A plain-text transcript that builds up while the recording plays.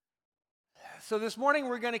So this morning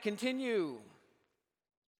we're going to continue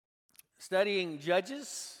studying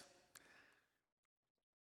Judges.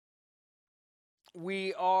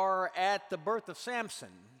 We are at the birth of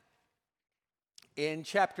Samson in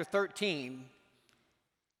chapter 13,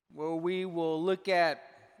 where we will look at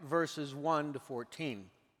verses 1 to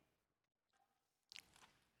 14.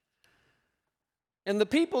 And the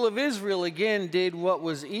people of Israel again did what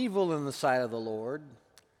was evil in the sight of the Lord.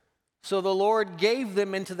 So the Lord gave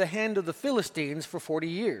them into the hand of the Philistines for 40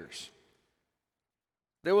 years.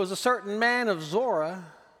 There was a certain man of Zorah,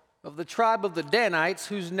 of the tribe of the Danites,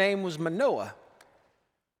 whose name was Manoah.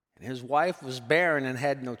 And his wife was barren and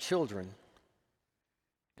had no children.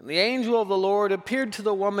 And the angel of the Lord appeared to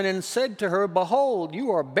the woman and said to her, "Behold, you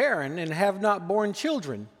are barren and have not borne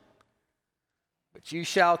children, but you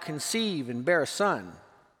shall conceive and bear a son.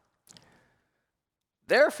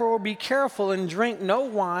 Therefore be careful and drink no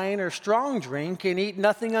wine or strong drink, and eat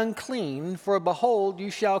nothing unclean, for behold,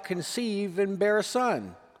 you shall conceive and bear a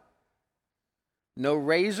son. No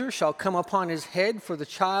razor shall come upon his head, for the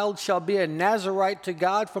child shall be a Nazirite to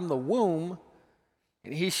God from the womb,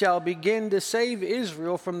 and he shall begin to save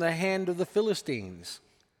Israel from the hand of the Philistines."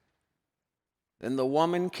 Then the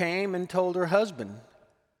woman came and told her husband,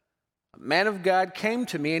 "A man of God came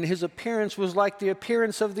to me, and his appearance was like the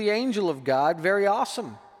appearance of the angel of God, very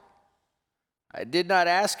awesome. I did not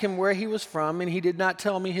ask him where he was from, and he did not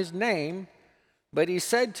tell me his name, but he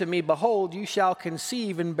said to me, 'Behold, you shall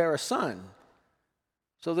conceive and bear a son.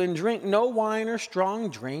 So then drink no wine or strong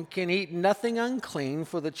drink, and eat nothing unclean,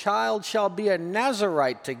 for the child shall be a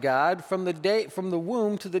Nazirite to God from the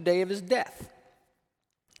womb to the day of his death.'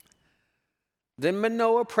 Then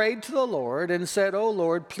Manoah prayed to the Lord and said, 'O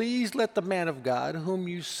Lord, please let the man of God whom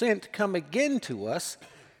you sent come again to us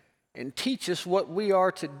and teach us what we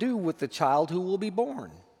are to do with the child who will be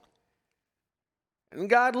born.' And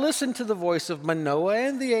God listened to the voice of Manoah,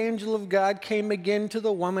 and the angel of God came again to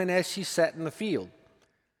the woman as she sat in the field.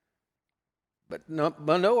 But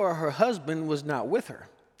Manoah, her husband, was not with her.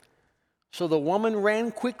 So the woman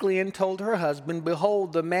ran quickly and told her husband,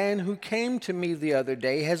 'Behold, the man who came to me the other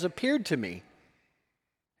day has appeared to me.'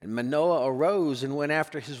 And Manoah arose and went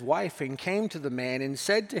after his wife and came to the man and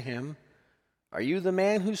said to him, 'Are you the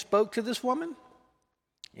man who spoke to this woman?'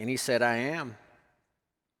 And he said, 'I am.'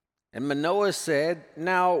 And Manoah said,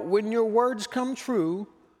 'Now, when your words come true,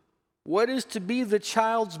 what is to be the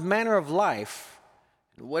child's manner of life,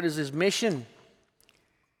 and what is his mission?'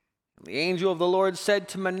 And the angel of the Lord said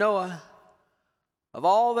to Manoah, 'Of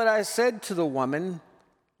all that I said to the woman,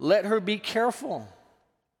 let her be careful.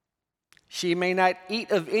 She may not eat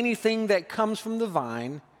of anything that comes from the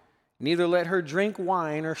vine, neither let her drink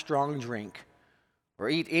wine or strong drink, or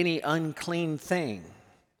eat any unclean thing.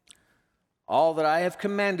 All that I have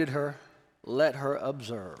commanded her, let her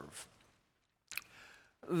observe.'"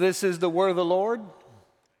 This is the word of the Lord.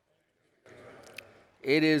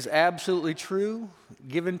 It is absolutely true,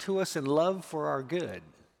 given to us in love for our good.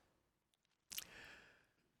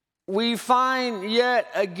 We find yet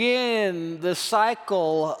again the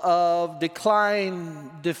cycle of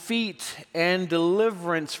decline, defeat, and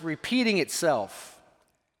deliverance repeating itself.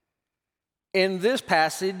 In this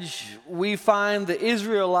passage, we find the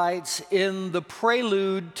Israelites in the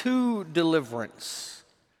prelude to deliverance.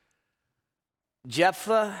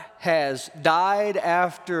 Jephthah has died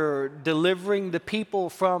after delivering the people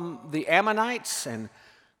from the Ammonites and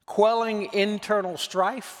quelling internal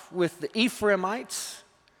strife with the Ephraimites.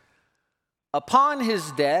 Upon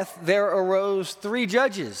his death, there arose 3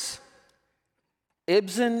 judges,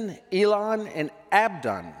 Ibzan, Elon, and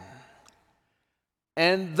Abdon.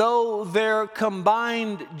 And though their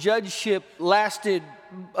combined judgeship lasted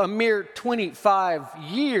a mere 25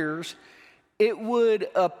 years, it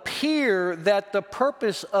would appear that the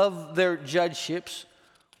purpose of their judgeships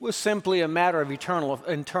was simply a matter of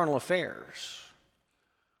internal affairs.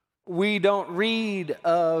 We don't read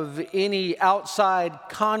of any outside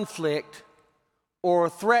conflict or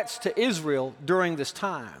threats to Israel during this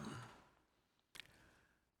time.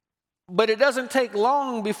 But it doesn't take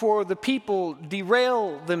long before the people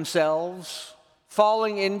derail themselves,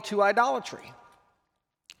 falling into idolatry.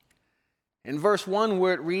 In verse 1,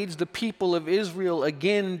 where it reads, "The people of Israel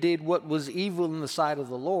again did what was evil in the sight of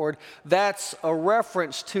the Lord," that's a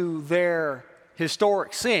reference to their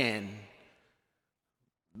historic sin,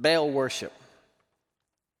 Baal worship.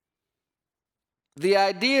 The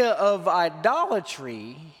idea of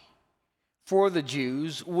idolatry for the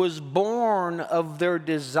Jews was born of their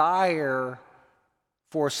desire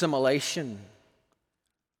for assimilation.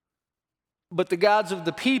 But the gods of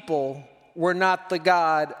the people were not the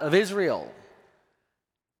God of Israel.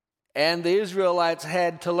 And the Israelites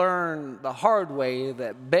had to learn the hard way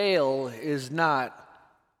that Baal is not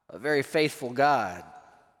a very faithful God.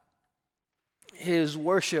 His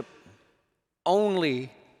worship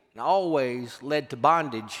only and always led to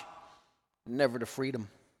bondage, never to freedom.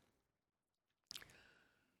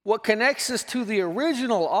 What connects us to the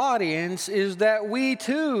original audience is that we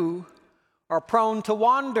too are prone to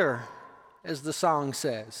wander, as the song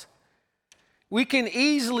says. We can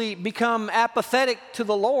easily become apathetic to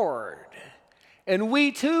the Lord, and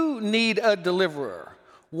we too need a deliverer,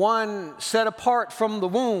 one set apart from the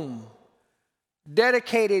womb,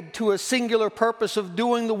 dedicated to a singular purpose of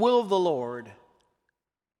doing the will of the Lord,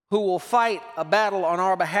 who will fight a battle on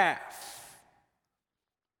our behalf.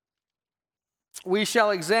 We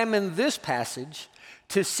shall examine this passage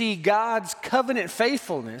to see God's covenant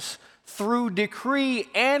faithfulness through decree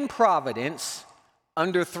and providence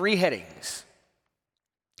under three headings: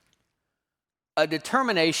 a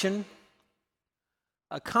determination,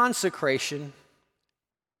 a consecration,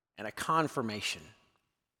 and a confirmation.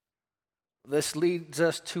 This leads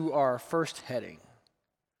us to our first heading,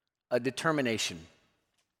 a determination,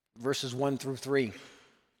 verses 1 through 3.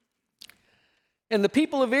 And the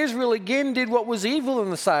people of Israel again did what was evil in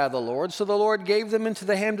the sight of the Lord, so the Lord gave them into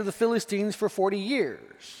the hand of the Philistines for 40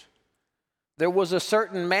 years. There was a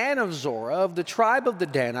certain man of Zorah, of the tribe of the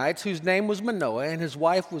Danites, whose name was Manoah, and his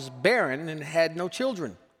wife was barren and had no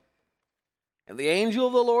children. And the angel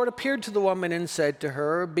of the Lord appeared to the woman and said to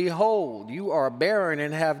her, "Behold, you are barren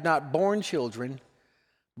and have not borne children,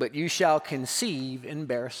 but you shall conceive and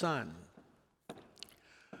bear a son."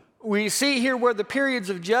 We see here where the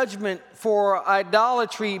periods of judgment for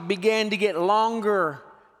idolatry began to get longer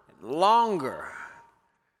and longer.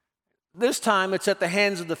 This time it's at the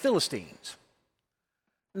hands of the Philistines.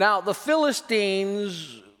 Now, the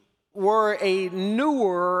Philistines were a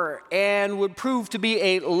newer and would prove to be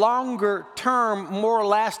a longer-term, more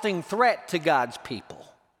lasting threat to God's people.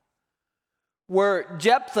 Where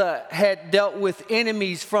Jephthah had dealt with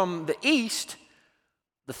enemies from the east,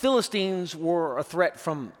 the Philistines were a threat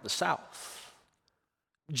from the south.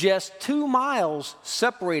 Just 2 miles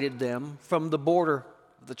separated them from the border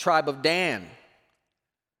of the tribe of Dan.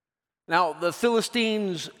 Now, the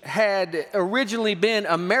Philistines had originally been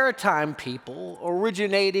a maritime people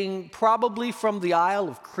originating probably from the Isle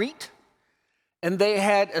of Crete, and they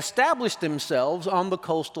had established themselves on the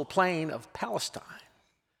coastal plain of Palestine.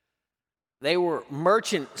 They were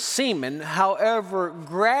merchant seamen. However,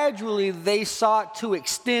 gradually they sought to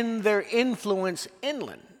extend their influence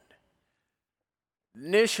inland.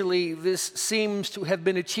 Initially, this seems to have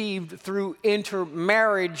been achieved through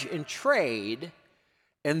intermarriage and trade,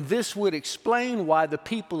 and this would explain why the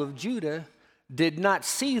people of Judah did not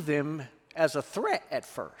see them as a threat at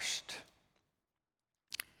first.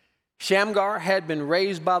 Shamgar had been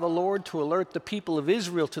raised by the Lord to alert the people of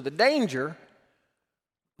Israel to the danger,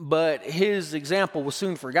 but his example was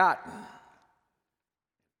soon forgotten.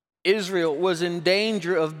 Israel was in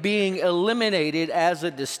danger of being eliminated as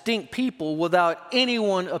a distinct people without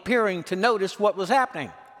anyone appearing to notice what was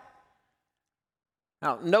happening.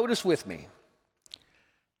 Now, notice with me.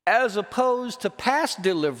 As opposed to past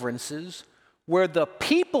deliverances where the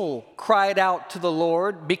people cried out to the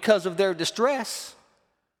Lord because of their distress,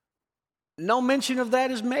 no mention of that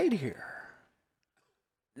is made here.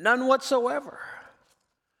 None whatsoever.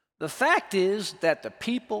 The fact is that the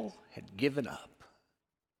people had given up.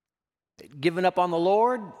 They'd given up on the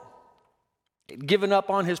Lord, they'd given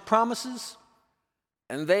up on his promises,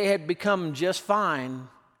 and they had become just fine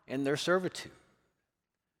in their servitude.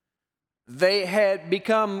 They had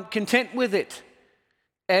become content with it.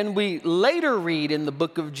 And we later read in the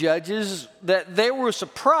book of Judges that they were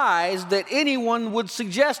surprised that anyone would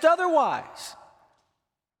suggest otherwise.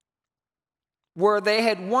 Where they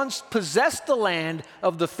had once possessed the land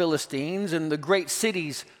of the Philistines and the great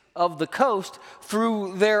cities of the coast,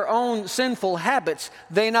 through their own sinful habits,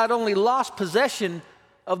 they not only lost possession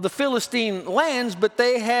of the Philistine lands, but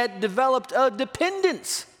they had developed a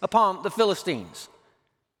dependence upon the Philistines.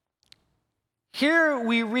 Here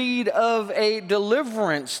we read of a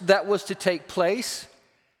deliverance that was to take place,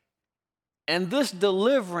 and this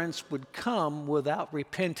deliverance would come without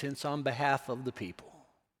repentance on behalf of the people.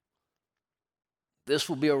 This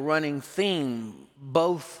will be a running theme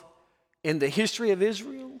both in the history of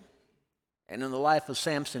Israel and in the life of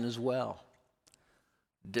Samson as well.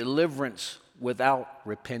 Deliverance without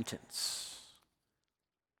repentance.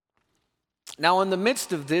 Now, in the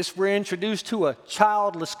midst of this, we're introduced to a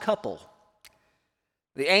childless couple.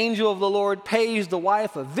 The angel of the Lord pays the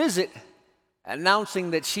wife a visit,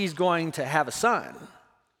 announcing that she's going to have a son.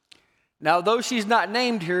 Now, though she's not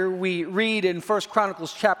named here, we read in 1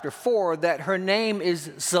 Chronicles chapter 4 that her name is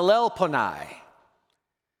Zelalponai.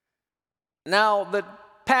 Now, the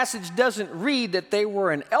passage doesn't read that they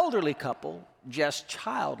were an elderly couple, just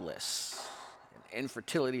childless.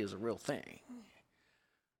 Infertility is a real thing.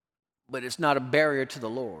 But it's not a barrier to the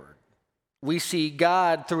Lord. We see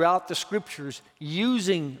God throughout the scriptures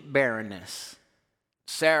using barrenness.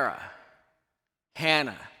 Sarah,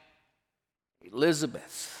 Hannah,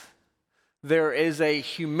 Elizabeth. There is a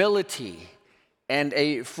humility and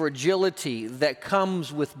a fragility that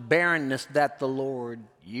comes with barrenness that the Lord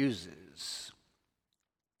uses.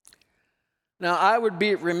 Now, I would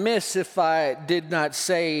be remiss if I did not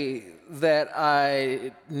say that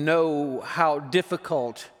I know how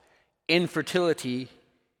difficult infertility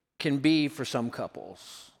can be for some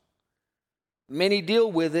couples. Many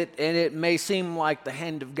deal with it, and it may seem like the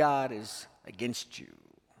hand of God is against you.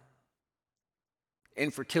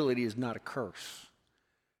 Infertility is not a curse.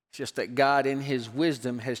 It's just that God, in his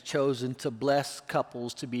wisdom, has chosen to bless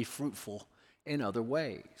couples to be fruitful in other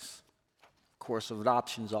ways. Of course,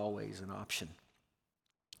 adoption is always an option.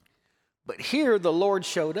 But here, the Lord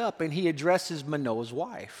showed up, and he addresses Manoah's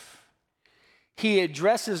wife. He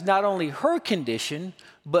addresses not only her condition,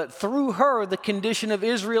 but through her, the condition of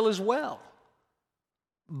Israel as well.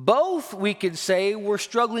 Both, we could say, were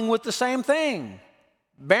struggling with the same thing,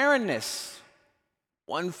 barrenness.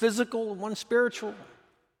 One physical, one spiritual.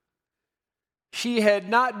 She had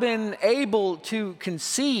not been able to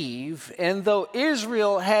conceive, and though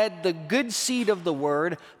Israel had the good seed of the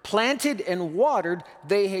word, planted and watered,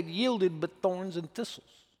 they had yielded but thorns and thistles.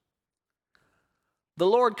 The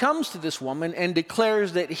Lord comes to this woman and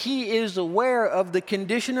declares that he is aware of the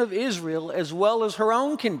condition of Israel as well as her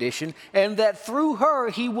own condition, and that through her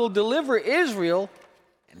he will deliver Israel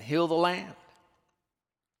and heal the land.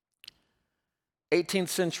 18th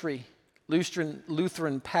century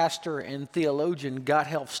Lutheran pastor and theologian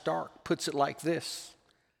Gotthelf Stark puts it like this: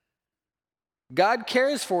 God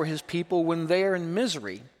cares for his people when they are in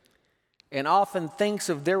misery and often thinks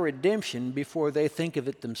of their redemption before they think of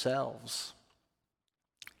it themselves.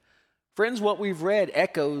 Friends, what we've read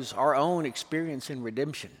echoes our own experience in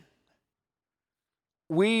redemption.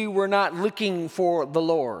 We were not looking for the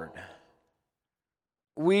Lord.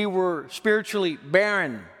 We were spiritually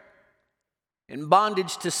barren, in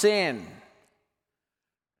bondage to sin.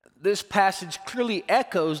 This passage clearly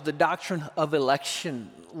echoes the doctrine of election,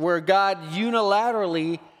 where God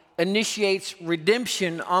unilaterally initiates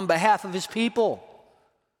redemption on behalf of his people.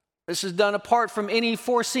 This is done apart from any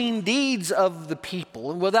foreseen deeds of the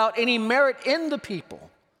people and without any merit in the people.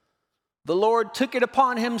 The Lord took it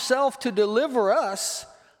upon himself to deliver us,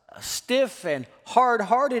 a stiff and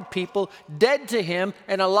hard-hearted people, dead to him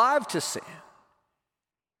and alive to sin.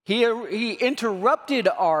 He interrupted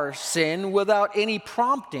our sin without any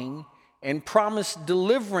prompting and promised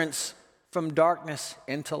deliverance from darkness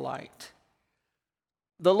into light.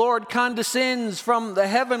 The Lord condescends from the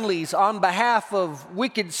heavenlies on behalf of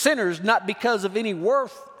wicked sinners, not because of any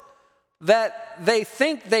worth that they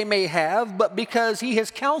think they may have, but because he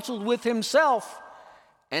has counseled with himself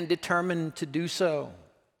and determined to do so.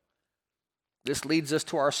 This leads us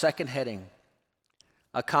to our second heading,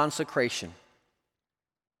 a consecration.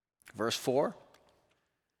 Verse 4,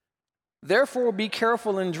 therefore be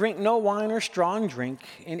careful and drink no wine or strong drink,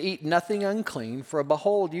 and eat nothing unclean, for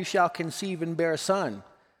behold, you shall conceive and bear a son.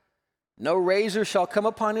 No razor shall come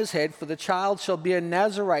upon his head, for the child shall be a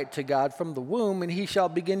Nazarite to God from the womb, and he shall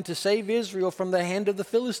begin to save Israel from the hand of the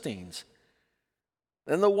Philistines.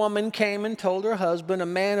 Then the woman came and told her husband, a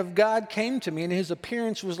man of God came to me, and his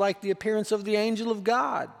appearance was like the appearance of the angel of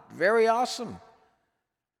God. Very awesome.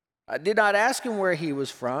 I did not ask him where he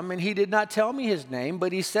was from, and he did not tell me his name,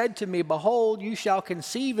 but he said to me, behold, you shall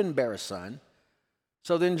conceive and bear a son.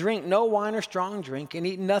 So then drink no wine or strong drink, and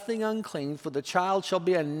eat nothing unclean, for the child shall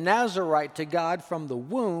be a Nazarite to God from the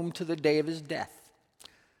womb to the day of his death.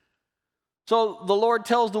 So the Lord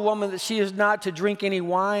tells the woman that she is not to drink any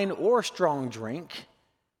wine or strong drink,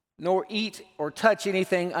 nor eat or touch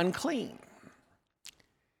anything unclean.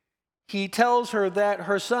 He tells her that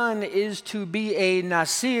her son is to be a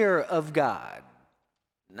Nasir of God.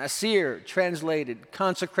 Nasir, translated,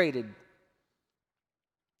 consecrated.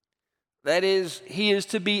 That is, he is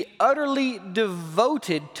to be utterly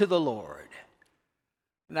devoted to the Lord.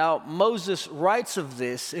 Now, Moses writes of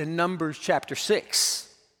this in Numbers chapter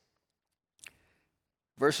 6,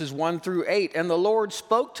 verses 1 through 8. And the Lord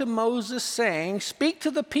spoke to Moses, saying, speak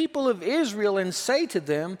to the people of Israel and say to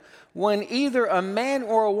them, when either a man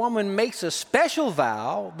or a woman makes a special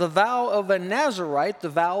vow, the vow of a Nazarite, the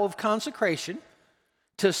vow of consecration,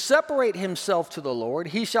 To separate himself to the Lord,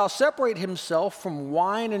 he shall separate himself from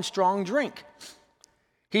wine and strong drink.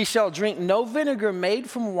 He shall drink no vinegar made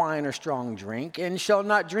from wine or strong drink, and shall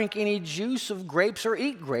not drink any juice of grapes or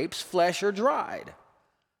eat grapes, flesh or dried.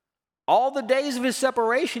 All the days of his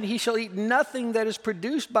separation he shall eat nothing that is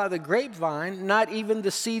produced by the grapevine, not even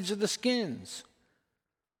the seeds of the skins.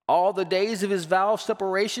 All the days of his vow of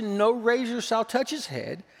separation no razor shall touch his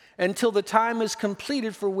head, until the time is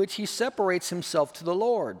completed for which he separates himself to the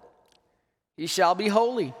Lord. He shall be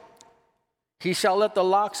holy. He shall let the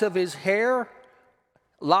locks of hair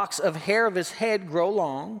of his head grow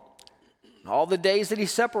long. All the days that he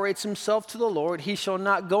separates himself to the Lord, he shall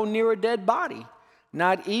not go near a dead body,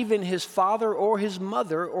 not even his father or his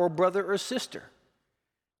mother or brother or sister.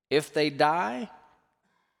 If they die,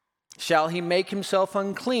 shall he make himself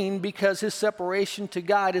unclean, because his separation to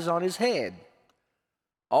God is on his head.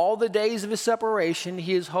 All the days of his separation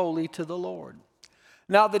he is holy to the Lord.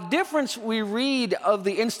 Now the difference we read of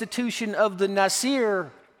the institution of the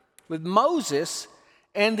Nasir with Moses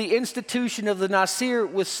and the institution of the Nasir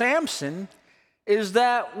with Samson is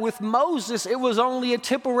that with Moses it was only a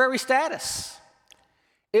temporary status.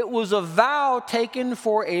 It was a vow taken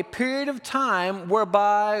for a period of time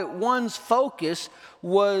whereby one's focus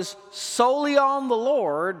was solely on the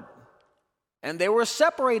Lord, and they were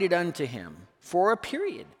separated unto him for a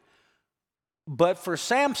period. But for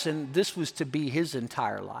Samson, this was to be his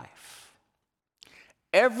entire life.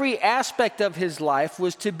 Every aspect of his life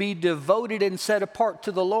was to be devoted and set apart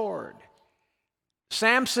to the Lord.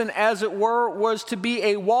 Samson, as it were, was to be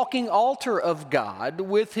a walking altar of God,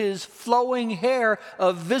 with his flowing hair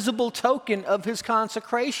a visible token of his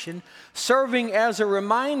consecration, serving as a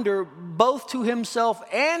reminder both to himself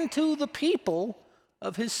and to the people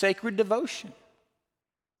of his sacred devotion.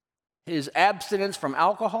 His abstinence from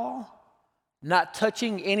alcohol, not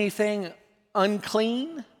touching anything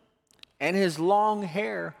unclean, and his long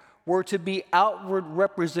hair were to be outward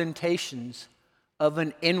representations of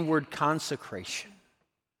an inward consecration.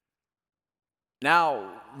 Now,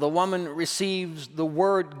 the woman receives the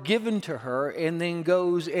word given to her and then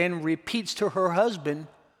goes and repeats to her husband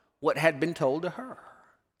what had been told to her.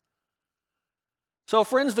 So,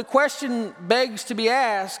 friends, the question begs to be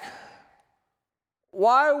asked,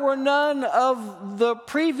 why were none of the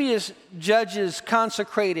previous judges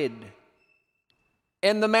consecrated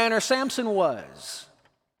in the manner Samson was?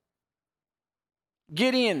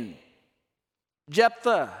 Gideon,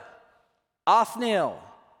 Jephthah, Othniel,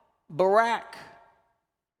 Barak,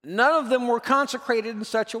 none of them were consecrated in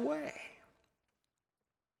such a way.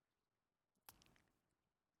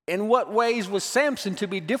 In what ways was Samson to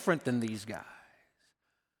be different than these guys?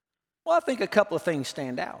 Well, I think a couple of things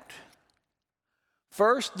stand out.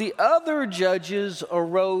 First, the other judges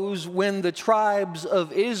arose when the tribes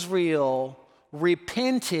of Israel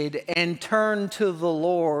repented and turned to the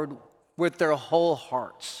Lord with their whole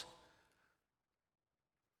hearts.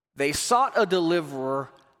 They sought a deliverer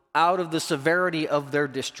out of the severity of their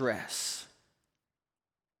distress.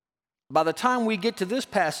 By the time we get to this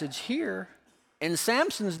passage here, in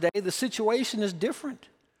Samson's day, the situation is different.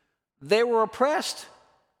 They were oppressed,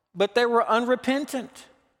 but they were unrepentant.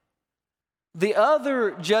 The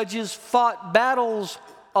other judges fought battles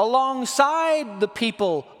alongside the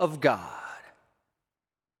people of God.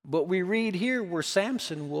 But we read here where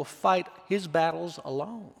Samson will fight his battles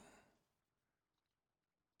alone.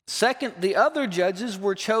 Second, the other judges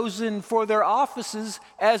were chosen for their offices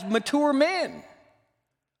as mature men.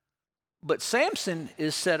 But Samson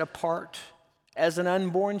is set apart as an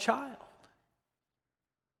unborn child.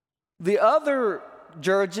 The other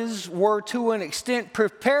judges were to an extent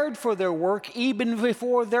prepared for their work even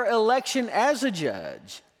before their election as a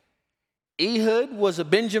judge. Ehud was a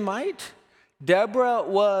Benjamite. Deborah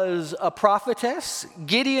was a prophetess.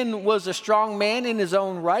 Gideon was a strong man in his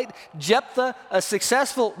own right. Jephthah, a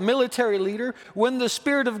successful military leader. When the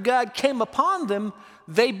Spirit of God came upon them,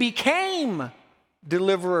 they became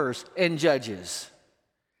deliverers and judges.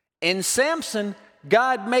 In Samson,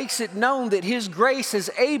 God makes it known that his grace is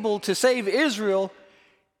able to save Israel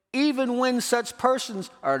even when such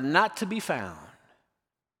persons are not to be found.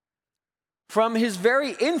 From his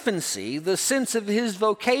very infancy, the sense of his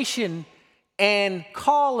vocation and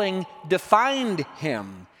calling defined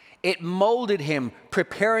him. It molded him,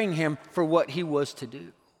 preparing him for what he was to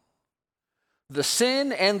do. The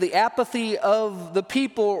sin and the apathy of the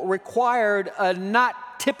people required a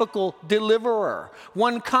not typical deliverer,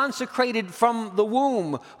 one consecrated from the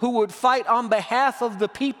womb, who would fight on behalf of the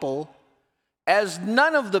people, as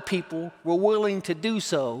none of the people were willing to do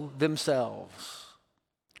so themselves.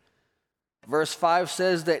 Verse 5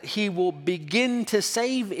 says that he will begin to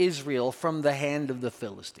save Israel from the hand of the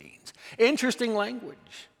Philistines. Interesting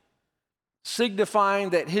language, signifying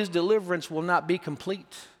that his deliverance will not be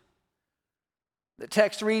complete. The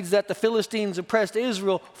text reads that the Philistines oppressed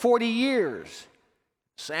Israel 40 years.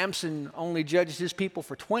 Samson only judged his people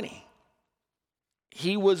for 20.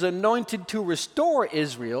 He was anointed to restore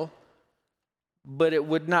Israel, but it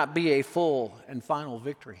would not be a full and final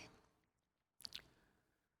victory.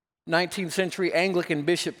 19th century Anglican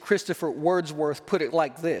Bishop Christopher Wordsworth put it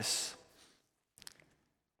like this: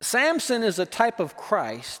 Samson is a type of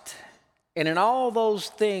Christ, and in all those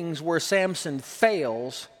things where Samson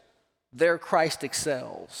fails, there Christ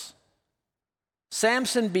excels.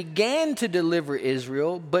 Samson began to deliver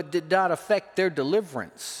Israel, but did not affect their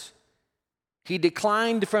deliverance. He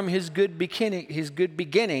declined from his good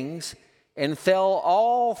beginnings and fell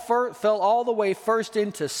all the way first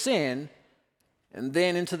into sin and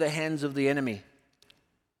then into the hands of the enemy.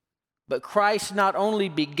 But Christ not only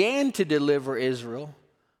began to deliver Israel,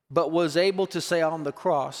 but was able to say on the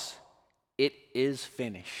cross, "It is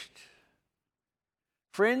finished."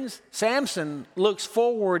 Friends, Samson looks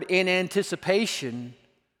forward in anticipation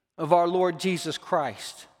of our Lord Jesus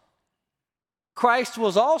Christ. Christ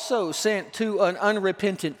was also sent to an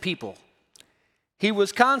unrepentant people. He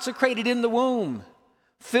was consecrated in the womb,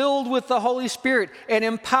 filled with the Holy Spirit, and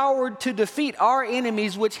empowered to defeat our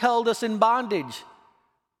enemies which held us in bondage: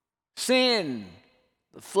 sin,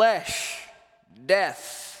 the flesh,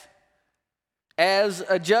 death. As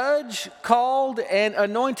a judge called and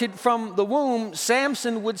anointed from the womb,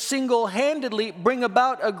 Samson would single-handedly bring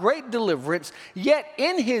about a great deliverance, yet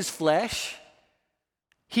in his flesh,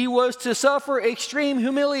 he was to suffer extreme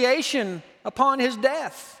humiliation upon his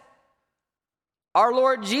death. Our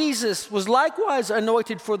Lord Jesus was likewise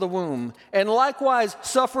anointed for the womb and likewise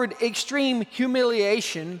suffered extreme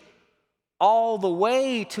humiliation all the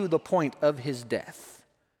way to the point of his death.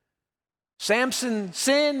 Samson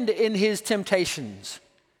sinned in his temptations.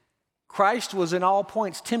 Christ was in all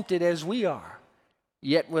points tempted as we are,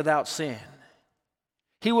 yet without sin.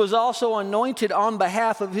 He was also anointed on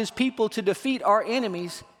behalf of his people to defeat our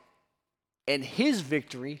enemies, and his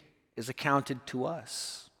victory is accounted to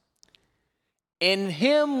us. In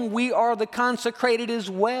him we are the consecrated as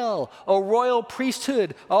well, a royal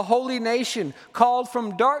priesthood, a holy nation, called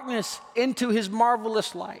from darkness into his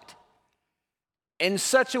marvelous light. In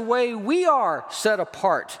such a way we are set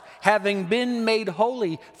apart, having been made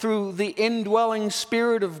holy through the indwelling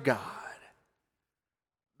Spirit of God.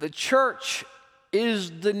 The church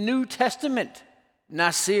is the New Testament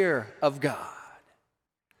Nasir of God.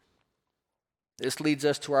 This leads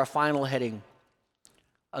us to our final heading,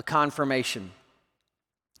 a confirmation.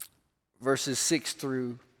 Verses 6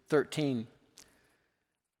 through 13.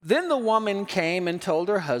 Then the woman came and told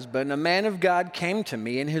her husband, "A man of God came to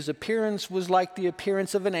me, and his appearance was like the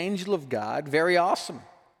appearance of an angel of God, very awesome.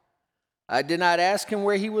 I did not ask him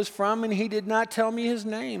where he was from, and he did not tell me his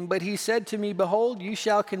name. But he said to me, 'Behold, you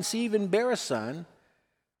shall conceive and bear a son.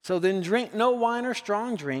 So then drink no wine or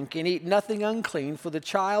strong drink, and eat nothing unclean, for the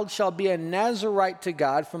child shall be a Nazirite to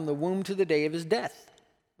God from the womb to the day of his death.'"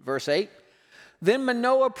 Verse 8. Then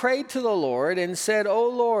Manoah prayed to the Lord and said, "O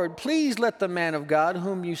Lord, please let the man of God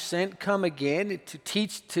whom you sent come again to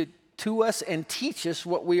teach to us and teach us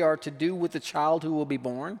what we are to do with the child who will be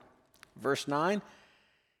born." Verse 9.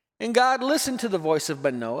 And God listened to the voice of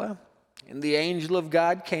Manoah, and the angel of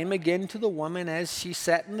God came again to the woman as she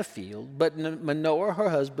sat in the field, but Manoah, her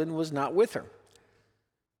husband, was not with her.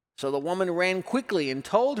 So the woman ran quickly and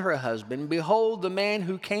told her husband, "Behold, the man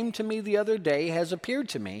who came to me the other day has appeared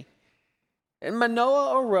to me." And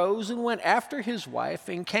Manoah arose and went after his wife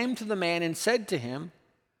and came to the man and said to him,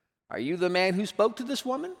 "Are you the man who spoke to this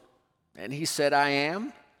woman?" And he said, "I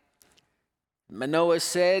am." Manoah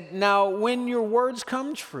said, "Now when your words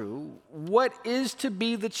come true, what is to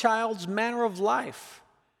be the child's manner of life?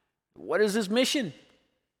 What is his mission?"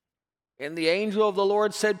 And the angel of the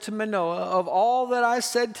Lord said to Manoah, "Of all that I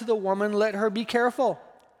said to the woman, let her be careful.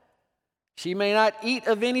 She may not eat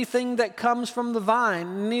of anything that comes from the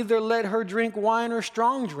vine, neither let her drink wine or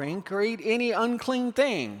strong drink, or eat any unclean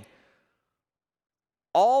thing.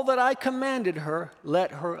 All that I commanded her,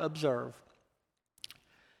 let her observe."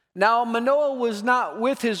 Now Manoah was not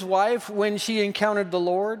with his wife when she encountered the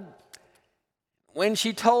Lord. When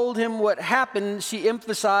she told him what happened, she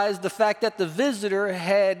emphasized the fact that the visitor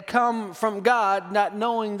had come from God, not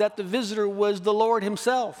knowing that the visitor was the Lord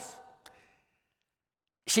himself.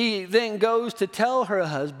 She then goes to tell her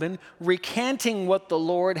husband, recanting what the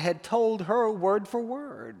Lord had told her word for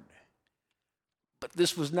word. But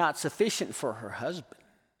this was not sufficient for her husband.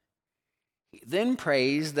 He then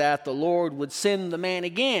prays that the Lord would send the man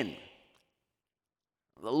again.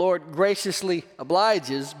 The Lord graciously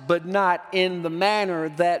obliges, but not in the manner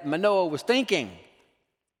that Manoah was thinking.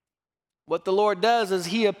 What the Lord does is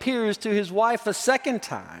he appears to his wife a second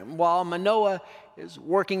time while Manoah is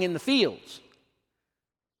working in the fields.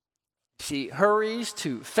 She hurries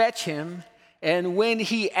to fetch him, and when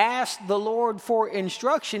he asks the Lord for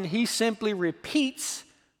instruction, he simply repeats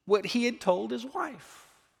what he had told his wife.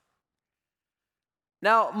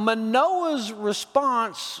 Now, Manoah's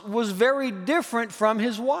response was very different from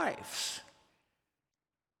his wife's.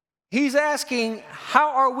 He's asking, how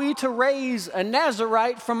are we to raise a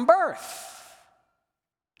Nazirite from birth?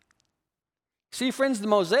 See, friends, the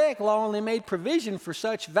Mosaic law only made provision for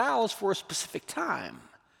such vows for a specific time,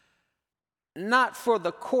 not for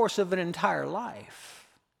the course of an entire life.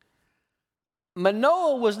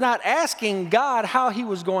 Manoah was not asking God how he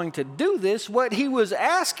was going to do this. What he was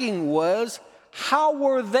asking was, how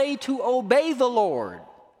were they to obey the Lord?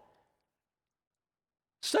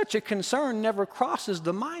 Such a concern never crosses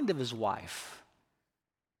the mind of his wife.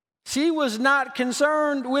 She was not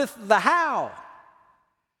concerned with the how.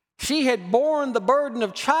 She had borne the burden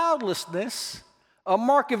of childlessness, a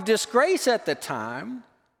mark of disgrace at the time,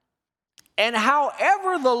 and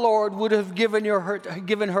however the Lord would have given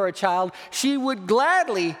her a child, she would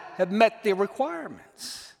gladly have met the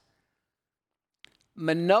requirements.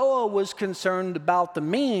 Manoah was concerned about the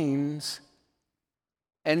means,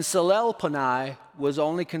 and Salelponai was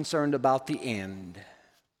only concerned about the end.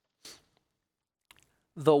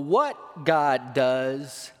 The what God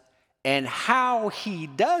does and how he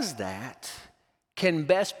does that can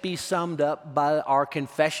best be summed up by our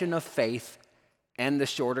confession of faith and the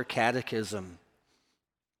shorter catechism.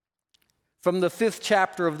 From the 5th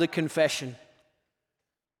chapter of the confession,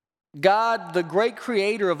 God, the great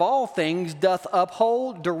creator of all things, doth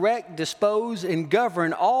uphold, direct, dispose, and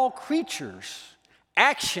govern all creatures,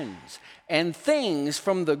 actions, and things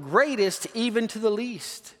from the greatest even to the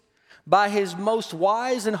least, by his most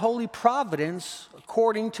wise and holy providence,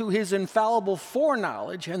 according to his infallible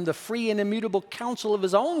foreknowledge and the free and immutable counsel of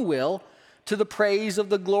his own will, to the praise of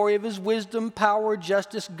the glory of his wisdom, power,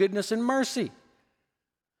 justice, goodness, and mercy.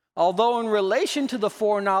 Although in relation to the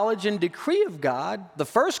foreknowledge and decree of God, the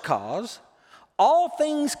first cause, all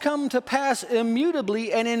things come to pass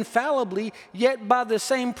immutably and infallibly, yet by the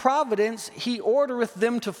same providence he ordereth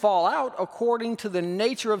them to fall out according to the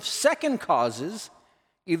nature of second causes,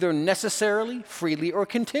 either necessarily, freely, or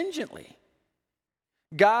contingently.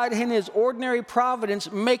 God in his ordinary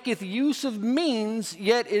providence maketh use of means,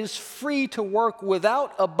 yet is free to work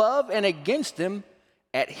without, above, and against them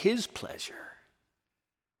at his pleasure.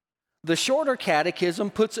 The shorter catechism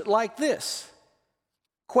puts it like this.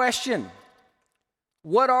 Question: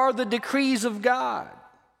 what are the decrees of God?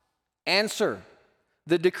 Answer: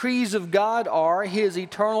 the decrees of God are his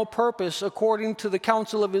eternal purpose according to the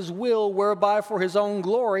counsel of his will, whereby for his own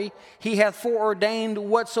glory he hath foreordained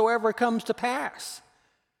whatsoever comes to pass.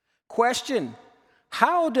 Question: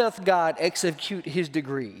 how doth God execute his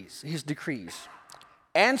decrees?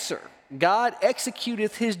 Answer: God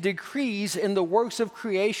executeth his decrees in the works of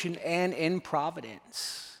creation and in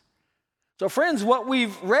providence. So friends, what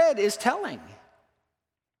we've read is telling.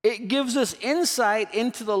 It gives us insight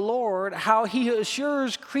into the Lord, how he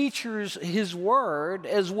assures creatures his word,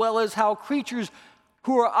 as well as how creatures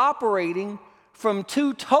who are operating from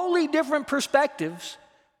two totally different perspectives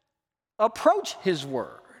approach his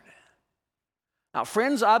word. Now,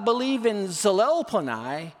 friends, I believe in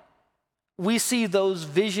Salelponai, we see those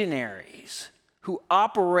visionaries who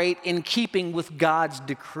operate in keeping with God's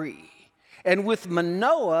decree. And with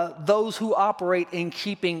Manoah, those who operate in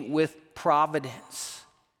keeping with providence.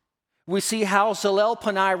 We see how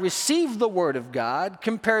Salelponai received the word of God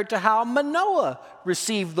compared to how Manoah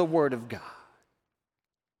received the word of God.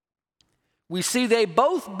 We see they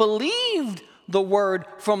both believed the word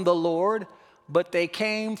from the Lord, but they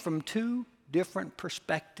came from two different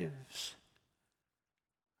perspectives.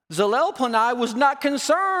 Salelponai was not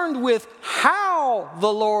concerned with how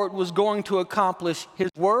the Lord was going to accomplish his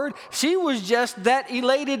word. She was just that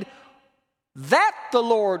elated that the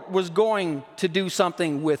Lord was going to do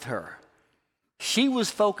something with her. She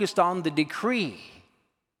was focused on the decree.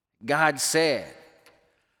 God said.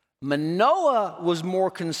 Manoah was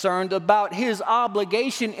more concerned about his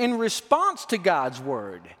obligation in response to God's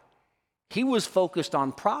word. He was focused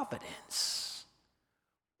on providence.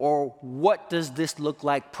 Or what does this look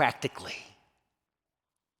like practically?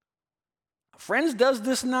 Friends, does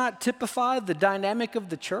this not typify the dynamic of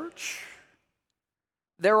the church?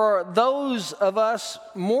 There are those of us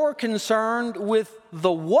more concerned with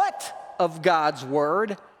the what of God's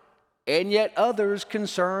word and yet others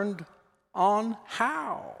concerned on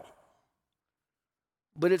how.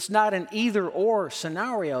 But it's not an either-or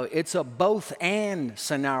scenario. It's a both-and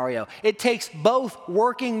scenario. It takes both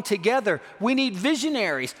working together. We need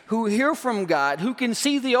visionaries who hear from God, who can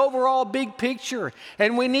see the overall big picture.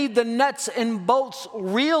 And we need the nuts and bolts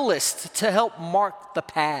realists to help mark the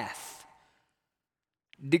path.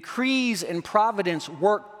 Decrees and providence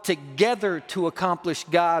work together to accomplish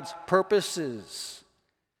God's purposes.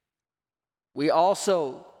 We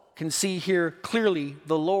also can see here clearly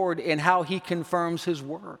the Lord in how he confirms his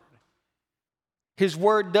word. His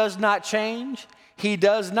word does not change. He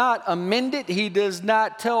does not amend it. He does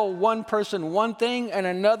not tell one person one thing and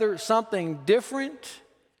another something different.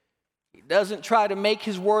 He doesn't try to make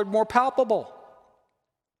his word more palpable.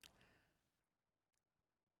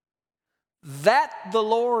 That the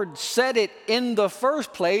Lord said it in the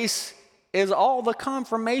first place is all the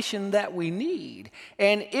confirmation that we need.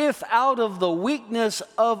 And if out of the weakness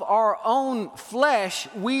of our own flesh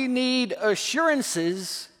we need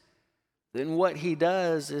assurances, then what he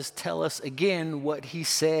does is tell us again what he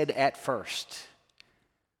said at first.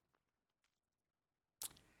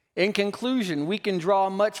 In conclusion, we can draw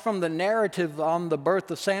much from the narrative on the birth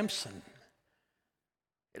of Samson.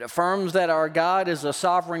 It affirms that our God is a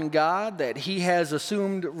sovereign God, that he has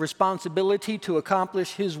assumed responsibility to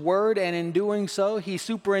accomplish his word, and in doing so, he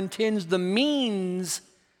superintends the means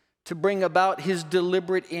to bring about his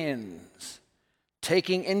deliberate ends,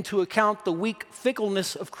 taking into account the weak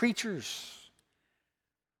fickleness of creatures.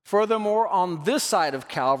 Furthermore, on this side of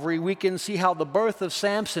Calvary, we can see how the birth of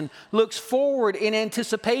Samson looks forward in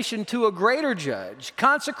anticipation to a greater judge,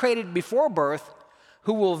 consecrated before birth,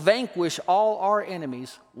 who will vanquish all our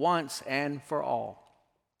enemies once and for all.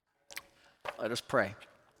 Let us pray.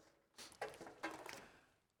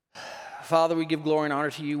 Father, we give glory and honor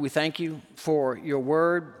to you. We thank you for your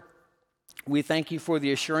word. We thank you for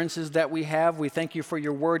the assurances that we have. We thank you for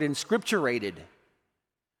your word inscripturated,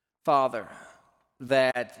 Father,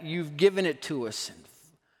 that you've given it to us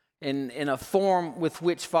in a form with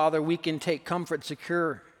which, Father, we can take comfort,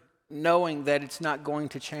 secure, knowing that it's not going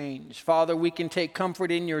to change. Father, we can take comfort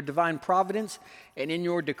in your divine providence and in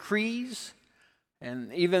your decrees.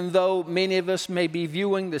 And even though many of us may be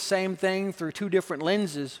viewing the same thing through two different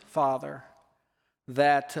lenses, Father,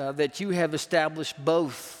 that you have established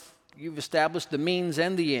both. You've established the means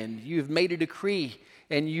and the end. You've made a decree,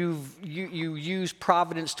 and you use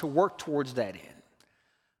providence to work towards that end.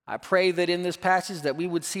 I pray that in this passage that we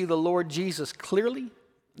would see the Lord Jesus clearly,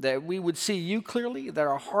 that we would see you clearly, that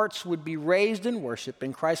our hearts would be raised in worship.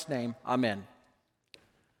 In Christ's name, amen.